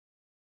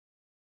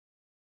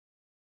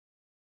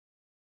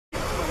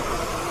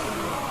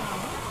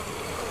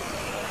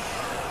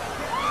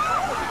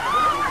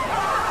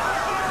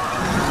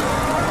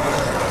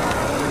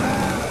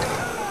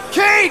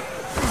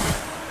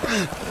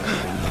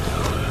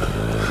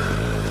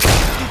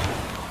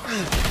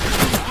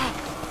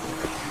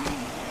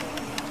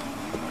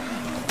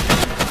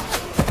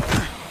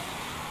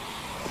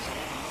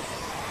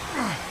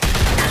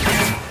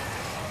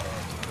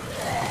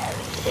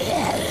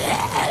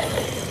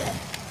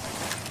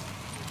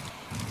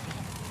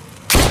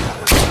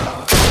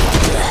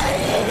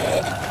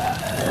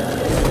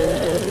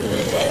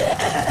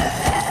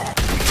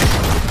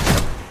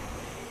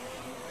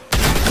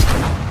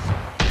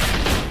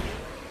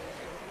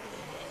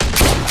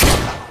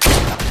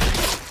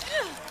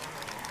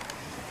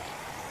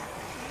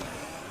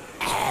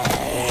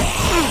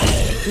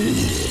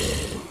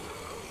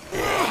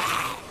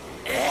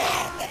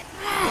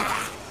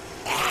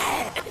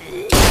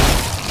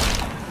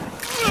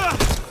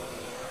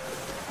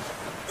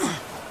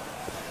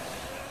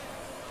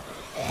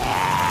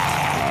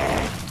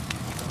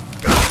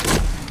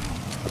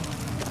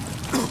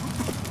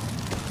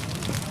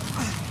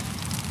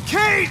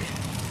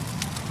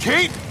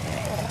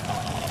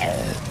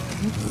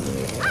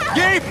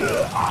Gabe!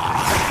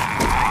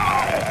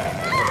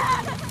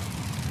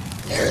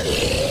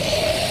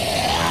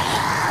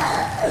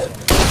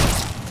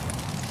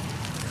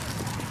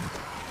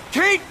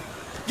 Kate!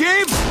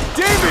 Gabe!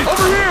 David!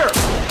 Over here!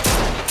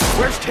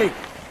 Where's Kate?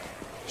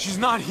 She's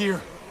not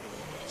here.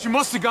 She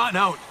must have gotten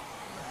out.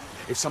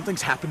 If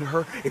something's happened to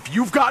her, if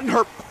you've gotten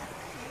her...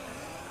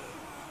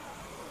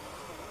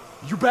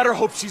 You better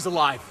hope she's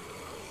alive.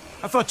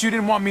 I thought you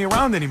didn't want me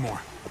around anymore.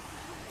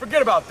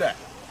 Forget about that.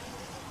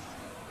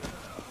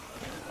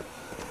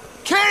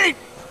 Kate!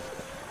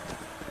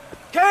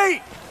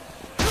 Kate!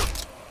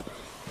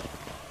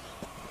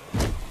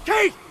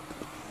 Kate!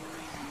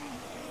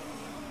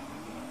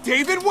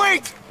 David,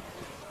 wait!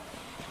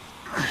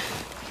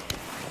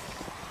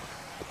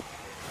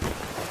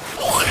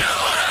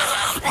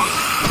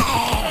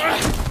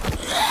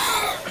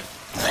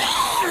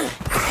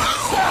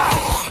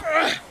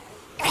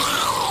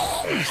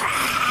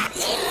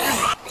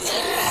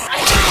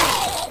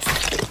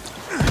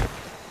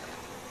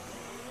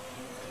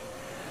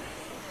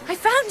 I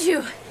found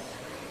you!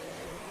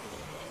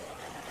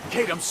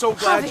 Kate, I'm so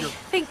glad Javi, you're...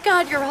 thank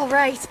God you're all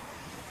right.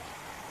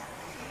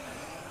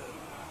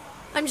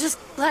 I'm just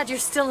glad you're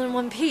still in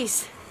one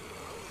piece.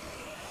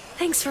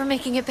 Thanks for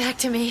making it back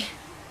to me.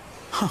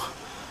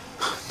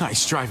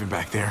 Nice driving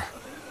back there.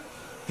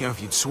 You know,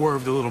 if you'd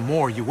swerved a little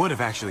more, you would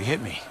have actually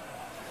hit me.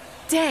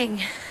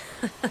 Dang.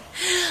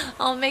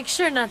 I'll make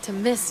sure not to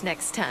miss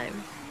next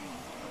time.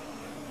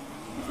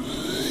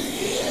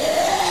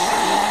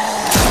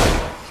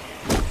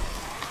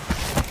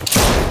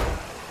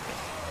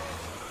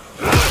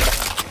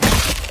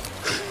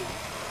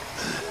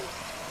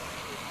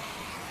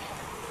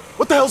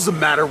 What the hell's the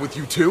matter with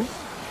you two?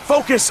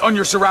 Focus on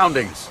your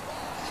surroundings.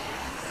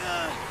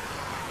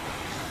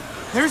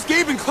 There's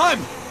Gabe and Clem!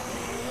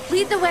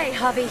 Lead the way,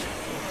 Javi.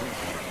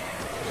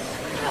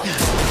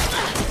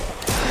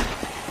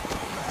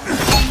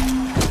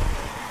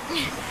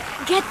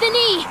 Get the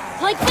knee!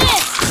 Like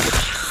this!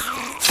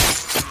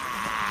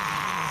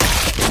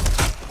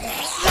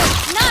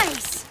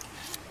 Nice!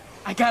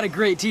 I got a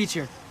great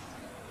teacher.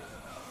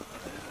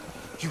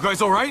 You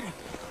guys all right?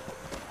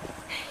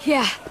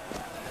 Yeah.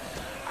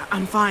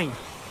 I'm fine.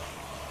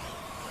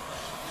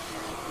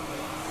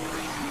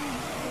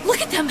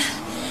 Look at them!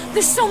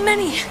 There's so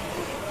many!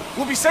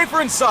 We'll be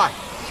safer inside.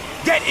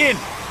 Get in!